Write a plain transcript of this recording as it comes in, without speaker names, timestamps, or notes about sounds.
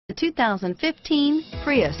The 2015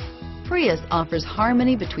 Prius. Prius offers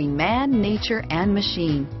harmony between man, nature, and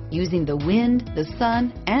machine. Using the wind, the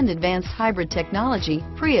sun, and advanced hybrid technology,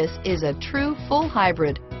 Prius is a true full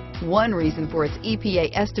hybrid. One reason for its EPA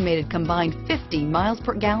estimated combined 50 miles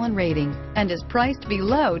per gallon rating and is priced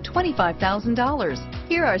below $25,000.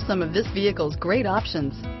 Here are some of this vehicle's great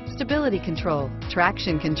options: stability control,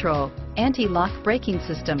 traction control, anti-lock braking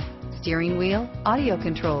system, steering wheel audio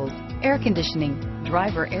controls, air conditioning,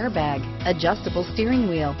 driver airbag, adjustable steering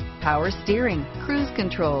wheel, power steering, cruise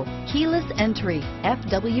control, keyless entry,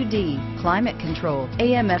 FWD, climate control,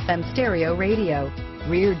 AM/FM stereo radio,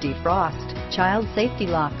 rear defrost, child safety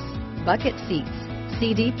locks, bucket seats,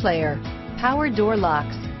 CD player, power door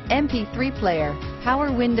locks, MP3 player,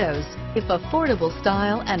 power windows. If affordable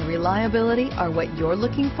style and reliability are what you're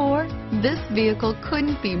looking for, this vehicle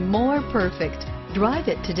couldn't be more perfect. Drive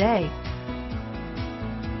it today.